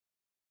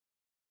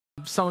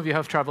Some of you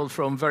have traveled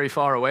from very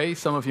far away.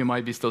 Some of you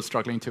might be still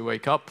struggling to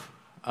wake up.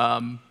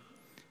 Some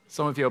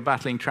of you are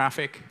battling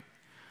traffic.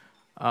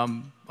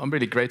 I'm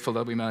really grateful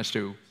that we managed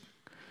to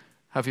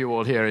have you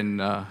all here in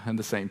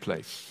the same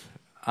place.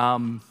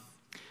 My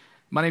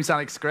name's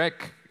Alex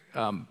Grech.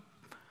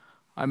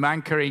 I'm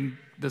anchoring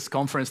this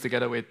conference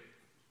together with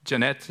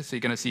Jeanette, so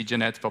you're going to see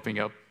Jeanette popping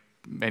up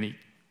many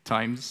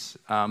times.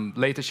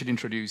 Later, she'll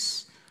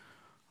introduce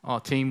our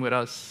team with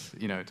us,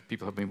 the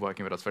people who have been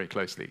working with us very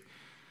closely.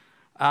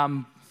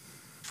 A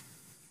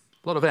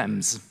lot of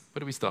M's. Where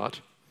do we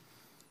start?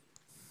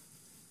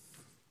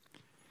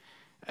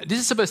 This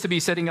is supposed to be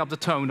setting up the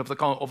tone of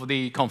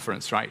the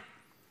conference, right?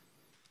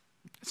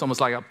 It's almost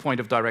like a point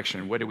of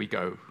direction. Where do we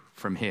go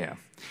from here?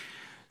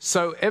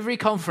 So every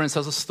conference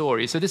has a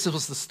story. So this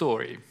was the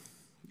story.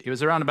 It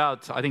was around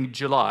about, I think,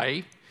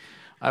 July.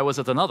 I was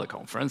at another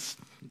conference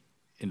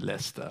in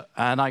Leicester,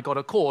 and I got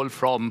a call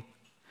from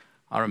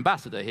our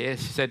ambassador here.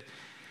 She said,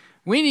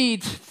 we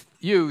need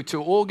you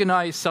to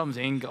organize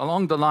something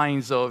along the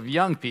lines of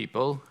young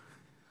people.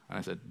 And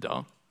I said,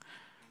 duh.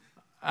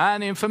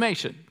 And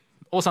information,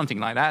 or something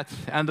like that.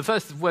 And the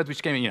first word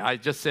which came in, I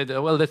just said,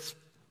 well, that's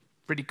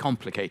pretty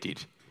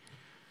complicated.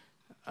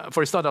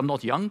 For a start, I'm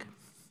not young.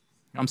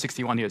 I'm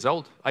 61 years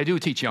old. I do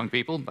teach young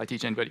people. I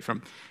teach anybody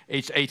from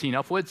age 18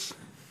 upwards.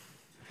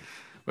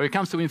 When it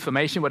comes to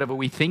information, whatever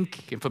we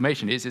think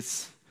information is,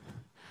 it's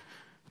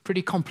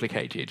pretty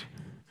complicated.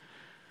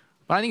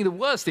 But I think the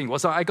worst thing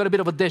was I got a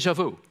bit of a déjà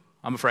vu,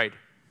 I'm afraid.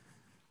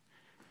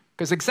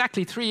 Because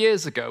exactly 3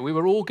 years ago, we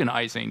were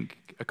organizing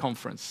a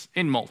conference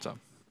in Malta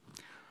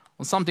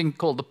on something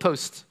called the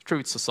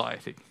Post-Truth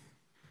Society.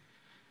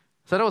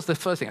 So that was the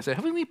first thing. I said,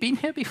 haven't we been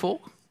here before?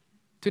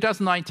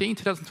 2019,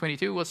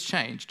 2022 was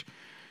changed.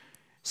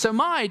 So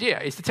my idea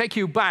is to take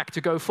you back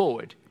to go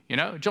forward.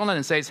 John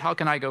Lennon says, how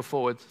can I go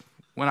forward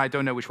when I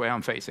don't know which way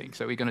I'm facing?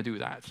 So we're going to do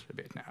that a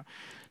bit now. So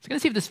we're going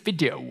to see if this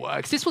video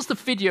works. This was the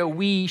video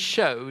we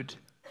showed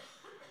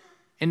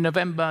in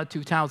November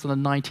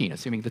 2019,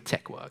 assuming the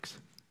tech works.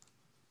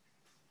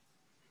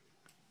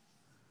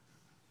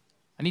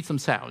 I need some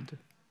sound.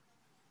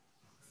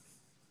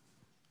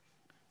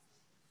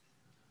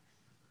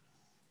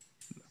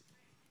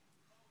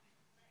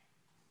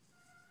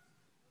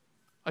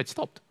 Oh, it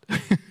stopped.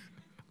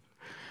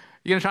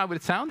 You going to try it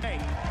with sound? Hey.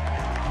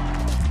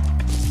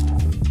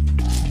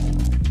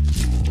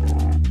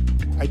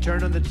 I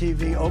turn on the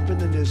TV, open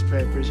the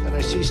newspapers, and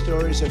I see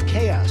stories of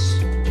chaos.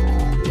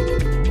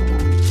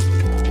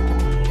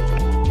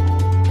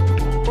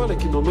 Olha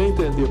que, no meu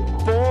entender,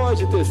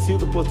 pode ter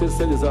sido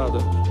potencializada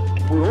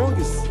por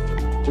ONGs,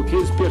 porque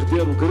eles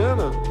perderam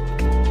grana.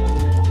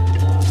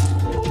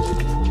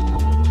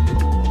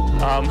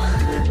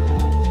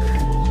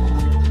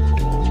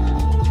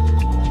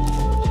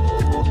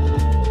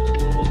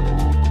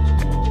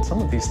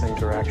 Some of these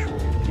things are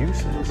actually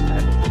abuses.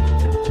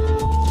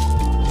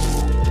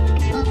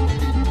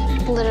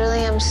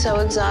 Literally, I'm so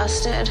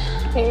exhausted.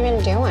 What have you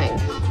been doing?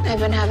 I've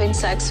been having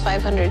sex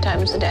 500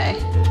 times a day.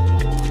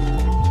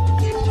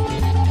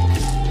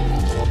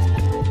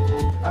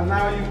 And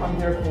now you come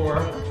here for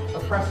a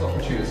press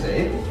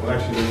opportunity. Well,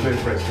 actually, there's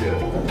no press here.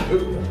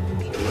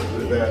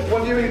 What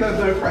do you mean there's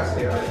no press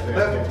here?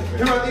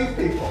 Who are these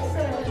people?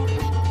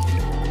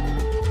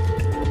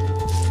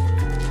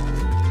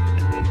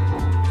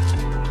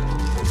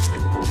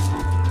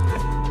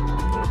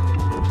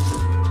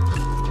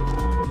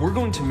 We're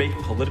going to make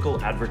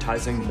political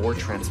advertising more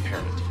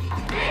transparent.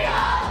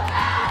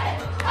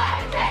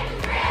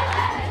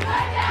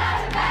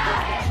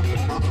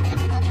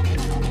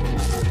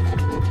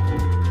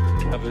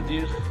 Ça veut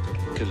dire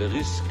que le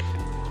risque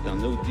d'un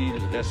no deal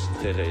reste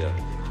très réel.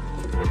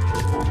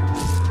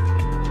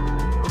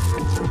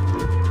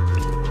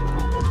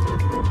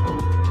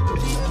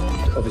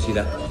 Obviously,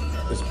 that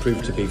was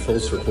proved to be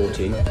false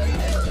reporting.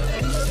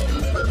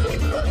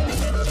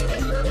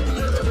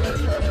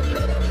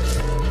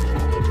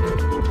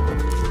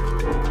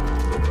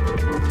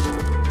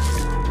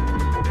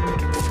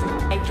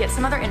 Get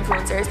some other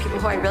influencers, people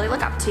who I really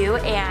look up to,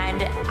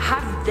 and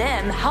have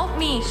them help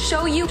me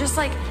show you just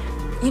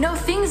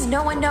things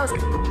no one knows.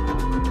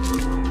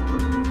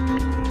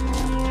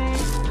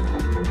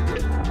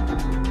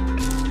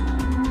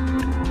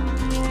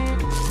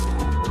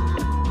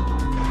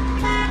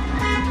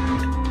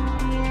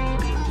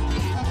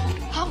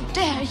 How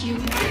dare you?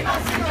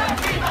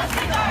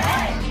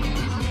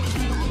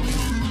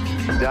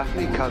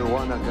 Daphne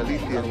Caruana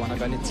Galizia.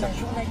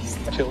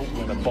 Killed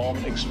when a bomb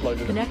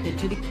exploded. Connected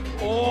to the...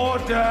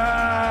 Order!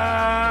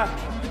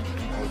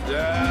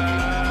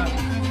 Order!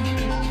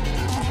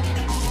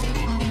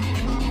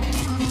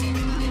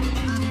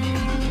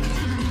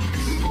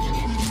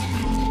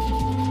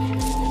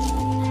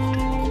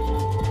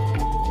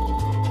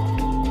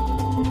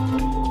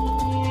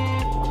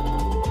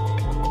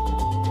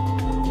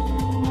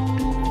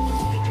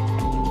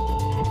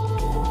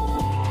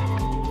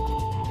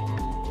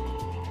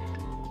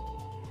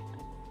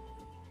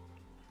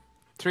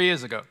 3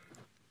 years ago.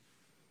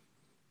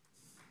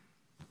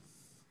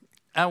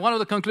 And one of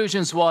the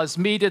conclusions was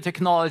media,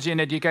 technology,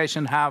 and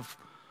education have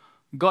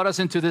got us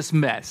into this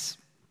mess.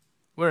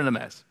 We're in a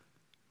mess.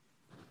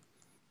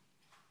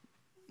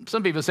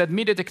 Some people said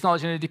media,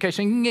 technology, and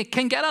education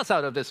can get us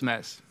out of this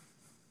mess.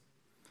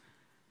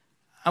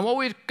 And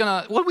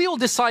what we all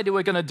decided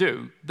we're going to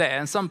do there,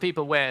 and some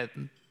people were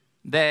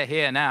there,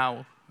 here,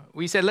 now,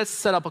 we said, let's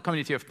set up a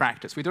community of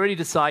practice. We'd already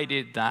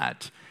decided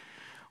that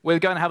we're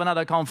going to have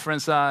another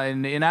conference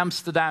in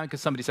Amsterdam,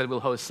 because somebody said we'll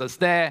host us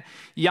there.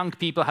 Young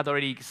people had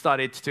already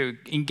started to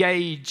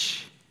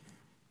engage.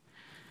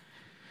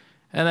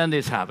 And then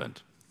this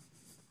happened.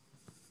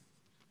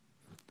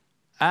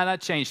 And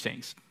that changed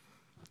things.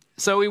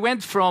 So we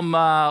went from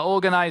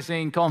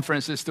organizing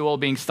conferences to all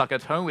being stuck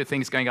at home with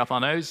things going up our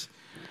nose.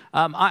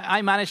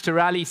 I managed to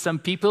rally some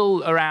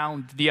people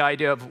around the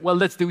idea of, well,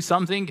 let's do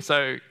something.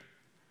 So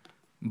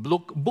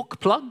book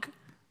plug.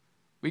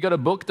 We got a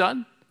book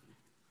done.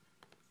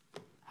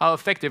 How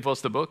effective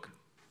was the book?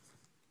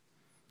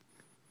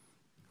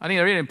 I think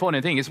the really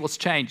important thing is what's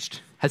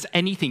changed. Has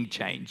anything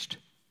changed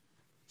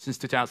since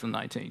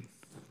 2019?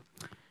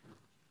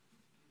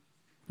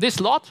 This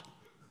lot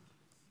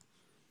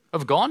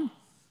have gone?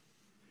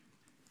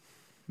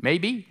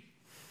 Maybe.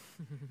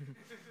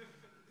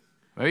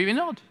 Maybe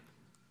not.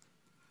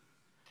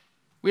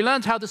 We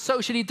learned how to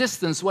socially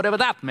distance, whatever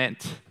that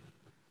meant.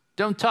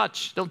 Don't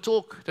touch, don't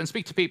talk, don't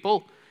speak to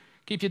people.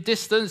 Keep your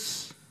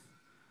distance,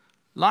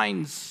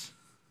 lines,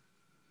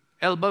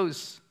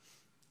 elbows,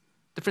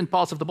 different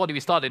parts of the body we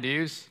started to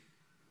use.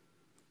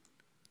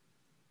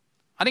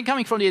 I think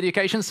coming from the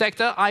education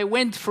sector, I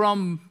went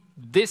from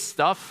this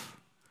stuff,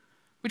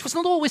 which was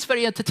not always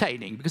very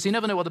entertaining, because you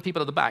never know what the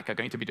people at the back are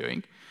going to be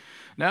doing,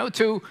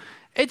 to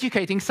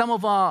educating some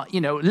of our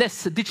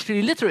less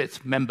digitally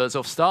literate members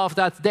of staff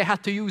that they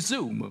had to use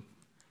Zoom.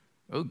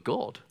 Oh,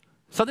 God.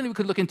 Suddenly we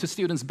could look into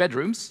students'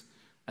 bedrooms,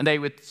 and they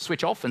would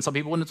switch off, and some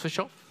people wouldn't switch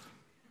off.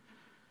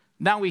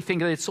 Now we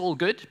think that it's all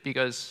good,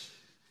 because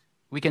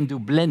we can do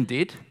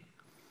blended,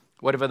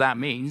 whatever that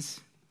means.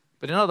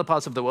 But in other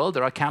parts of the world,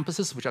 there are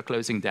campuses which are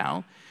closing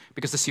down,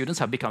 because the students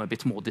have become a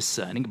bit more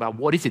discerning about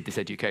what is it, this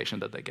education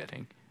that they're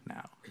getting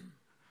now.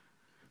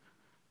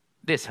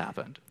 This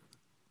happened.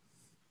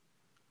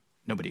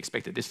 Nobody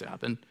expected this to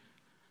happen.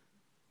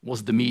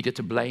 Was the media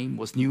to blame?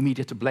 Was new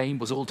media to blame?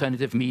 Was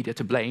alternative media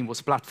to blame?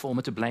 Was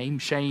platformer to blame?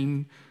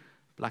 Shame?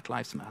 Black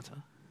Lives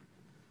Matter?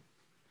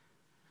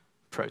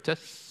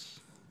 Protests?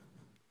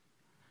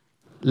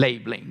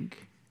 Labeling?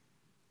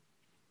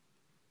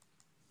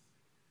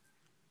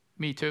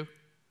 Me Too?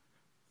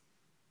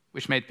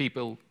 Which made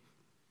people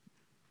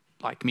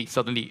like me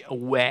suddenly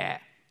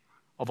aware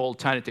of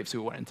alternatives we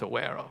weren't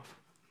aware of.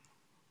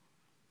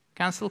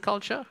 Cancel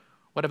culture?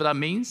 Whatever that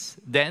means,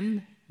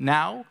 then,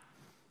 now,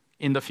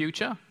 in the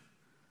future,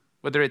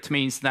 whether it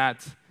means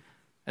that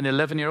an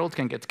 11-year-old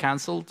can get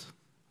cancelled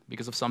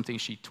because of something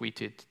she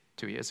tweeted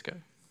 2 years ago,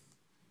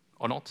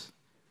 or not.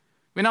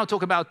 We now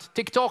talk about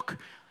TikTok.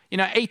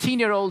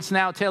 18-year-olds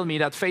now tell me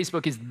that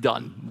Facebook is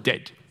done,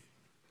 dead.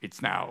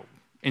 It's now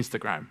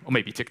Instagram, or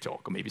maybe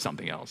TikTok, or maybe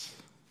something else.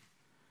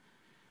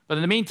 But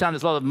in the meantime,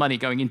 there's a lot of money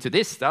going into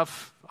this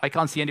stuff. I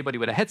can't see anybody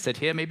with a headset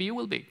here. Maybe you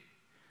will be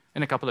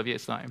in a couple of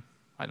years' time.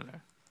 I don't know.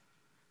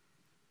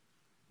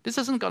 This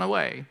hasn't gone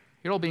away.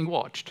 You're all being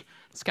watched.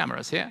 There's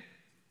cameras here.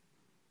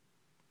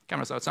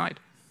 Cameras outside.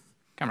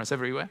 Cameras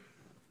everywhere.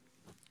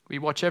 We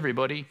watch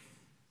everybody.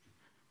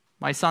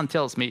 My son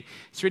tells me,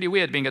 it's really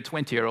weird being a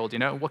 20-year-old,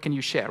 What can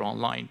you share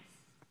online?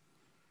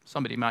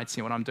 Somebody might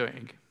see what I'm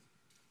doing.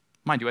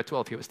 Mind you, at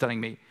 12, he was telling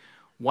me,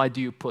 why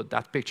do you put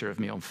that picture of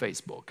me on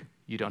Facebook?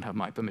 You don't have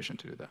my permission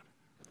to do that.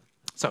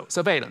 So,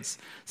 surveillance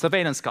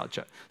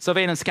culture,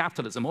 surveillance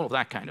capitalism, all of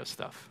that kind of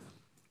stuff.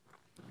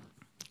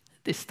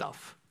 This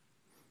stuff.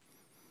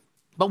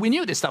 But we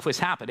knew this stuff was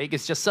happening.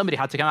 It's just somebody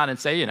had to come out and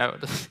say,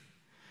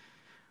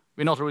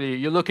 we're not really,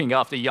 you're looking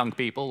after young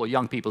people or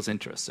young people's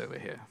interests over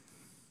here.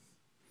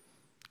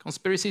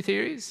 Conspiracy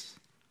theories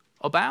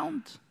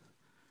abound.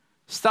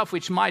 Stuff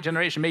which my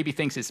generation maybe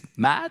thinks is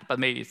mad, but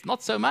maybe it's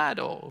not so mad,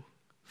 or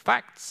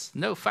facts,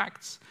 no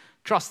facts.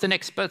 Trust in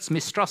experts,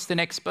 mistrust in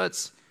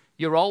experts.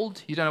 You're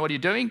old, you don't know what you're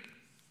doing.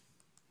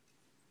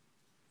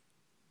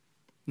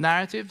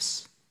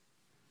 Narratives.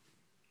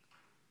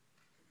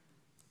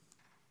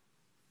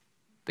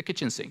 The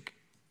kitchen sink.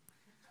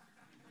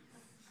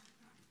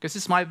 Because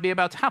this might be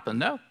about to happen,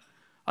 no?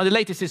 And the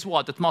latest is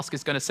what? That Musk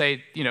is going to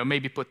say,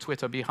 maybe put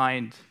Twitter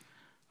behind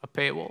a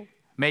paywall.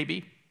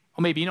 Maybe,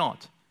 or maybe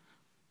not.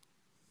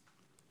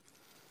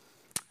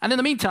 And in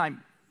the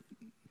meantime,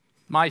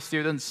 my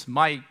students,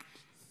 my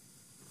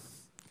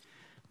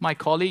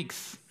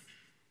colleagues,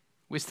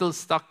 we're still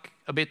stuck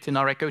a bit in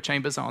our echo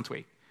chambers, aren't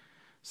we?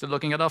 Still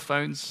looking at our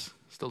phones,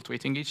 still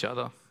tweeting each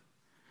other.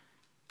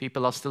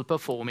 People are still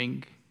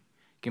performing.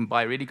 You can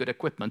buy really good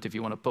equipment if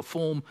you want to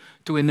perform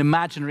to an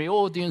imaginary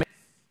audience.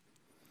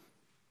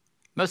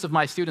 Most of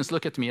my students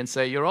look at me and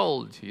say, you're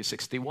old, you're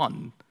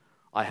 61.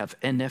 I have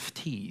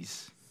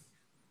NFTs.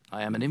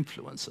 I am an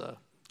influencer.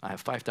 I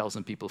have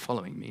 5,000 people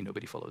following me.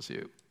 Nobody follows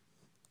you.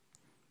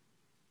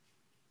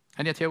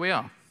 And yet here we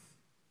are.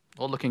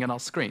 or looking at our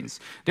screens.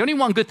 The only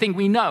one good thing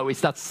we know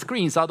is that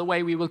screens are the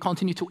way we will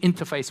continue to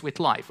interface with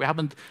life. We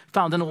haven't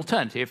found an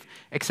alternative,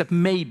 except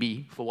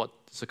maybe for what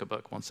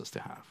Zuckerberg wants us to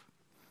have,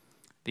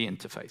 the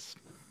interface.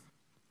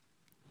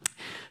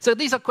 So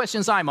these are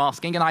questions I'm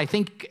asking, and I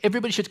think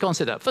everybody should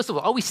consider. First of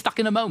all, are we stuck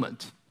in a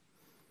moment?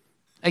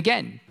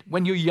 Again,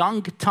 when you're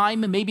young,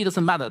 time maybe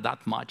doesn't matter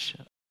that much.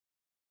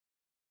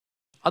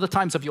 Other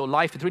times of your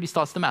life, it really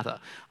starts to matter.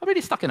 Are we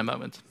really stuck in a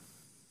moment?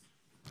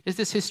 Is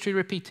this history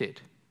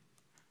repeated?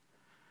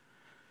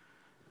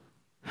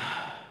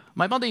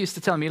 My mother used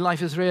to tell me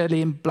life is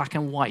rarely in black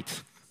and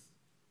white.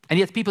 And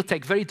yet people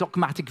take very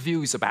dogmatic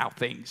views about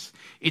things.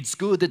 It's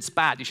good, it's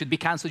bad, you should be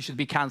cancelled, you should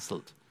be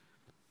cancelled.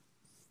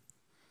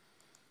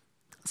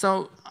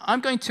 So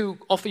I'm going to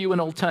offer you an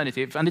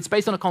alternative, and it's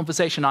based on a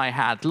conversation I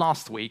had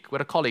last week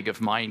with a colleague of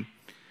mine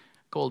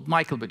called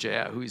Michael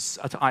Berger, who's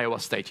at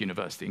Iowa State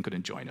University and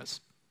couldn't join us.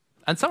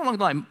 And somewhere along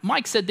the line,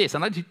 Mike said this,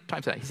 and I did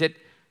type that. He said,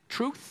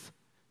 truth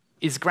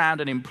is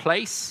grounded in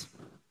place,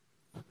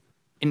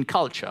 in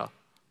culture,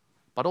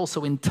 but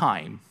also in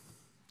time,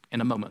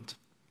 in a moment.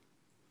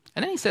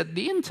 And then he said,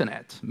 the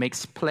internet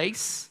makes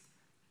place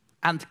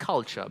and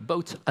culture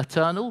both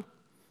eternal,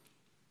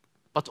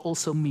 but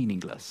also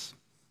meaningless.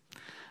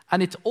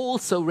 And it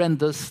also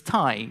renders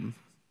time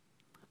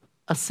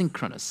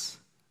asynchronous,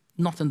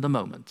 not in the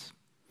moment.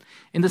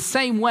 In the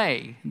same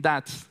way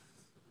that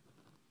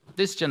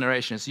this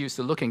generation is used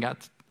to looking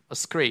at a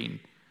screen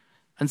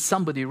and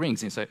somebody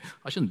rings and you say,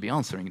 I shouldn't be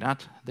answering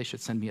that, they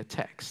should send me a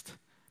text.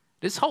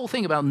 This whole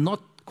thing about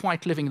not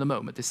quite living in the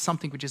moment is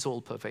something which is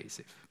all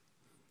pervasive.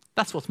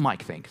 That's what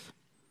Mike thinks.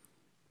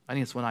 I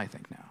think it's what I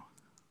think now.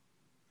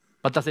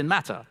 But does it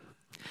matter?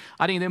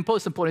 I think the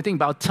most important thing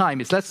about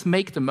time is let's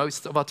make the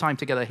most of our time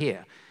together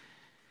here.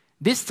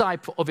 This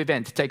type of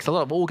event takes a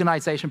lot of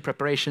organization,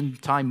 preparation,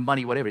 time,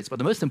 money, whatever it is. But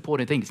the most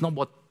important thing is not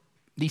what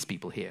these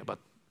people hear, but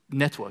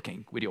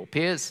networking with your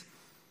peers,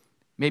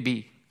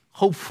 maybe,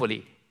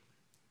 hopefully,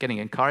 getting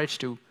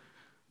encouraged to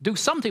do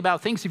something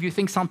about things if you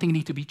think something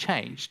needs to be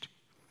changed.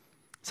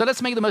 So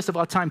let's make the most of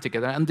our time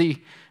together. And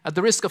at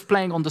the risk of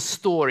playing on the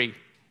story,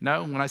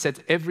 when I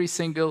said every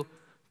single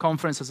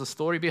conference has a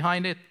story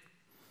behind it,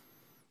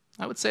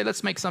 I would say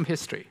let's make some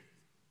history.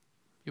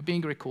 You're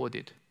being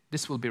recorded.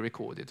 This will be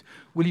recorded.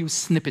 We'll use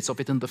snippets of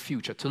it in the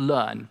future to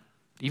learn,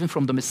 even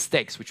from the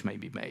mistakes which may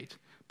be made,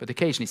 but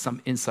occasionally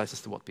some insights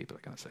as to what people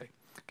are going to say.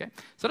 Okay?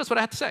 So that's what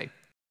I had to say.